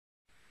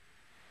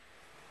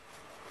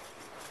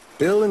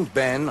Bill and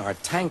Ben are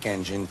tank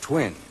engine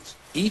twins.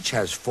 Each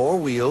has 4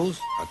 wheels,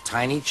 a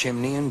tiny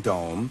chimney and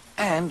dome,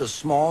 and a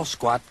small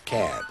squat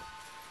cab.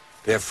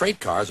 Their freight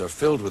cars are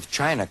filled with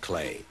china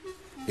clay.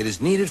 It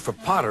is needed for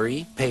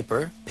pottery,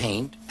 paper,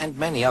 paint, and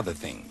many other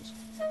things.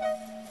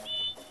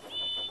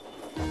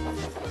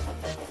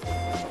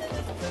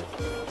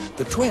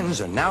 The twins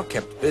are now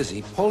kept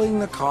busy pulling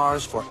the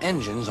cars for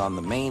engines on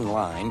the main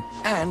line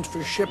and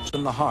for ships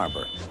in the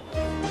harbor.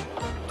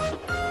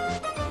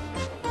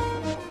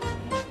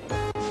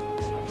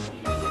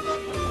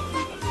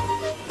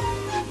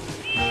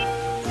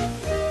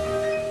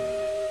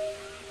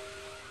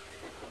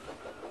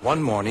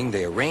 One morning,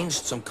 they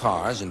arranged some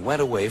cars and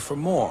went away for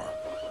more.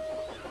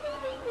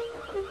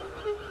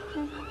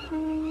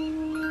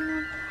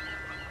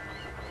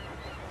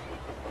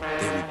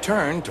 They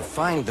returned to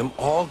find them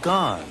all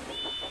gone.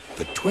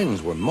 The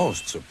twins were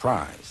most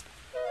surprised.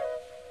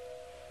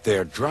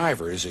 Their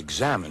drivers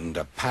examined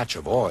a patch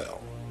of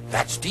oil.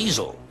 "That's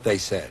diesel," they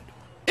said.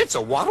 "It's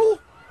a wattle?"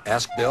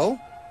 asked Bill.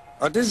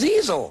 "A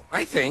diseasel,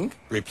 I think,"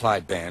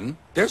 replied Ben.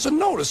 "There's a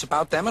notice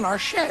about them in our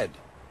shed.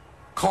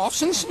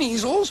 Coughs and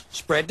sneezels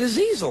spread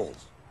diseasels.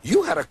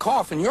 You had a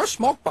cough in your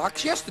smoke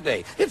box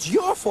yesterday. It's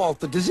your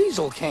fault the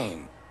diseasel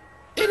came."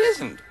 "It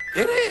isn't.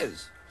 It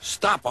is."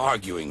 "Stop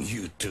arguing,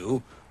 you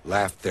two,"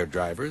 laughed their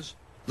drivers.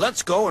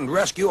 "Let's go and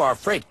rescue our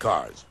freight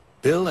cars."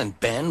 Bill and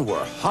Ben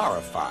were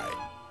horrified.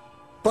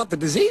 "But the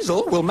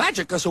diseasel will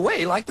magic us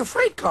away like the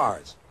freight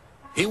cars."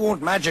 "He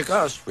won't magic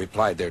us,"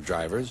 replied their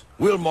drivers.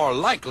 "We'll more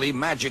likely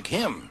magic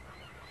him."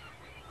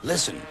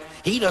 "Listen,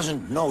 he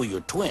doesn't know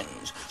you're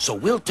twins, so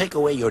we'll take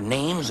away your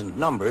names and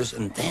numbers,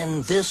 and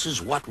then this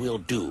is what we'll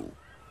do."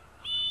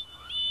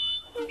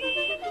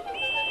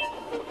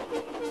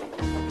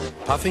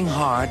 Puffing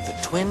hard, the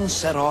twins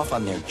set off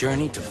on their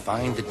journey to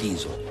find the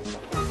diesel.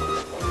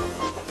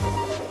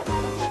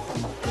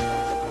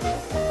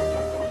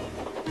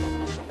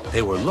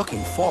 They were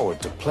looking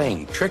forward to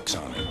playing tricks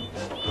on him.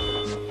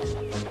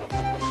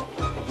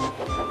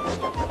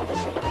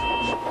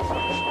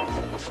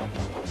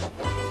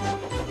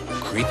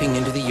 Creeping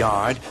into the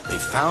yard, they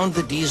found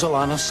the diesel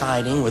on a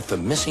siding with the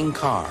missing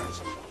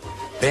cars.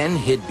 Ben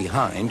hid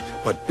behind,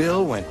 but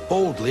Bill went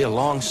boldly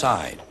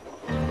alongside.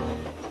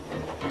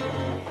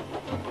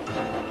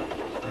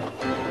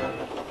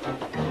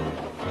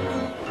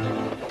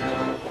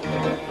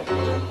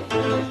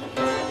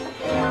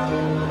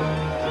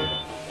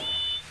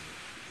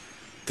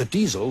 The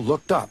diesel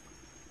looked up.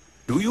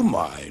 "Do you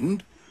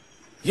mind?"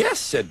 "Yes,"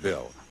 said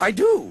Bill, "I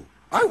do.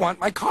 I want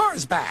my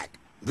cars back."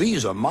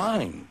 "These are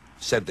mine,"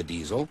 said the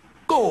diesel.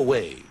 "Go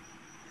away."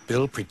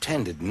 Bill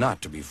pretended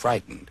not to be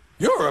frightened.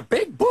 "You're a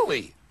big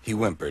bully," he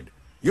whimpered.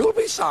 "You'll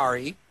be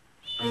sorry."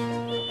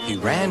 He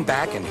ran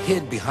back and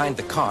hid behind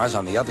the cars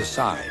on the other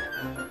side.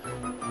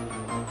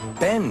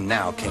 Ben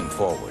now came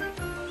forward.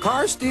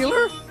 "Car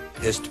stealer?"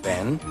 hissed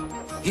Ben.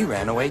 He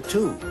ran away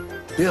too.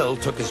 Bill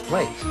took his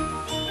place.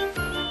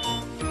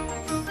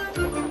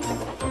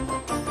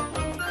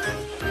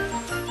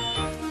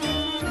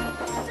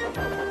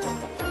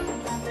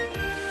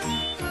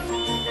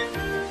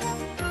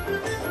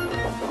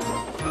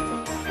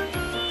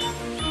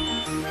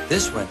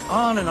 This went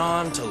on and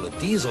on till the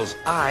diesel's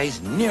eyes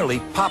nearly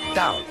popped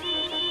out.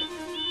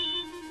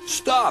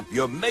 "Stop!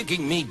 You're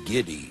making me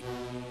giddy."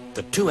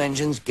 The 2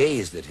 engines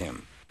gazed at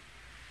him.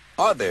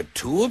 "Are there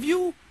 2 of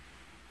you?"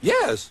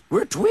 "Yes,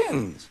 we're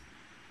twins."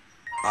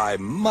 "I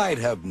might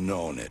have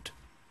known it."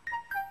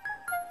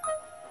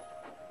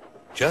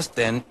 Just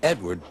then,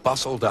 Edward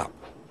bustled up.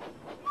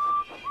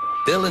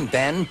 "Bill and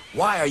Ben,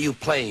 why are you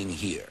playing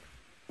here?"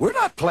 "We're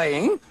not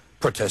playing,"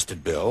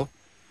 protested Bill.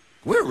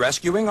 "We're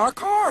rescuing our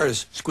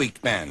cars,"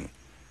 squeaked Ben.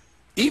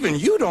 "Even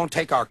you don't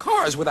take our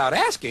cars without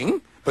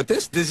asking, but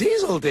this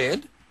Diseasel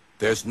did."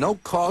 "There's no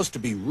cause to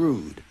be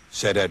rude,"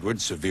 said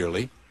Edward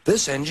severely.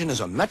 "This engine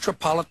is a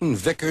Metropolitan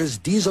Vickers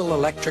diesel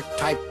electric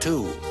Type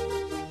 2.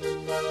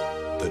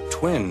 The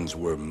twins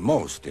were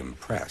most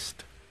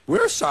impressed.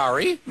 "We're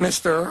sorry,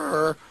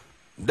 Mr.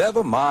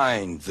 "Never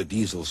mind," the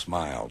diesel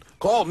smiled.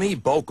 "Call me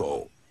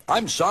Boko.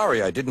 I'm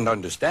sorry I didn't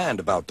understand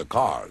about the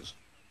cars."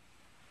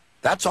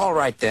 "That's all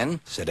right then,"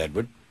 said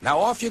Edward. "Now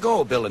off you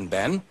go, Bill and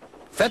Ben.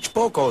 Fetch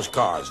Boko's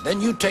cars, then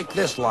you take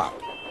this lot."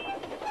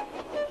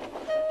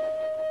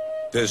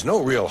 "There's no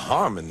real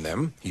harm in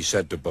them," he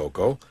said to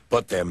Boko,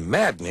 "but they're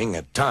maddening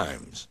at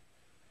times."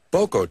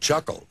 Boko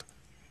chuckled.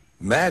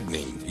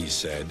 "Maddening," he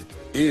said,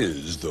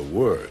 "is the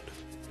word."